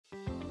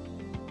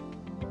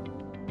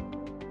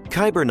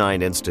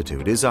Kybernein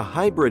Institute is a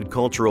hybrid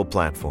cultural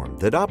platform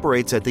that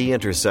operates at the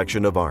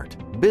intersection of art,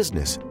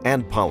 business,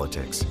 and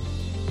politics.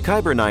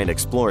 Kybernein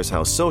explores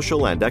how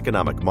social and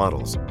economic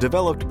models,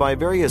 developed by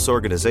various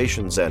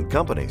organizations and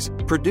companies,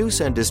 produce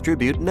and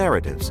distribute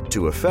narratives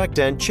to affect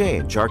and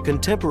change our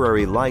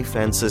contemporary life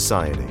and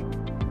society.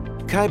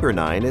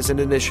 Kybernein is an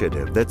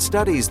initiative that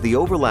studies the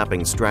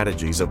overlapping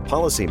strategies of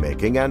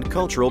policymaking and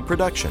cultural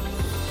production,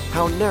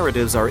 how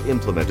narratives are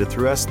implemented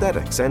through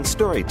aesthetics and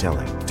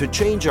storytelling to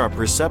change our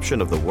perception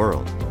of the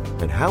world,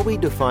 and how we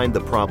define the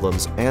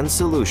problems and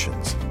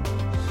solutions.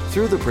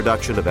 Through the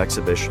production of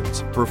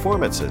exhibitions,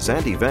 performances,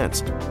 and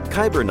events,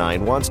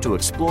 Kybernein wants to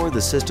explore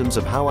the systems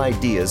of how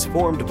ideas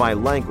formed by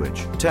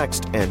language,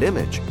 text, and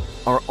image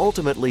are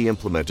ultimately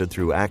implemented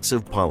through acts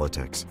of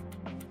politics.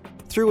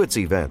 Through its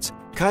events,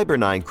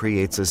 Kybernein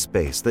creates a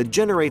space that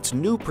generates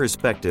new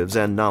perspectives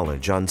and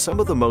knowledge on some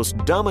of the most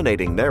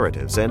dominating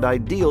narratives and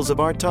ideals of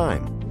our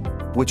time,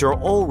 which are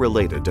all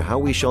related to how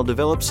we shall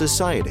develop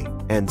society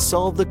and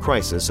solve the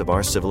crisis of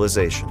our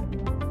civilization.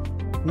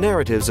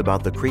 Narratives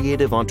about the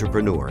creative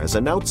entrepreneur as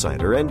an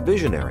outsider and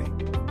visionary,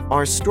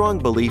 our strong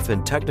belief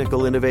in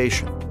technical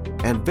innovation,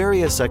 and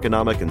various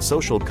economic and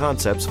social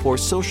concepts for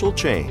social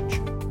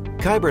change.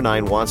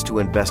 Kybernein wants to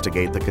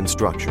investigate the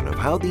construction of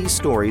how these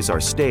stories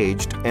are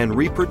staged and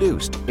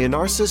reproduced in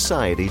our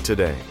society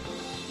today.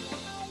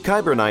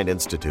 Kybernein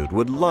Institute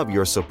would love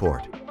your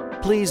support.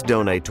 Please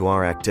donate to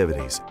our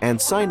activities and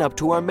sign up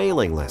to our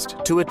mailing list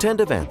to attend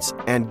events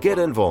and get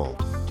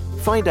involved.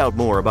 Find out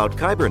more about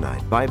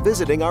Kybernein by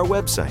visiting our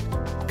website,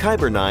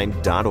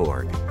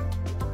 kybernein.org.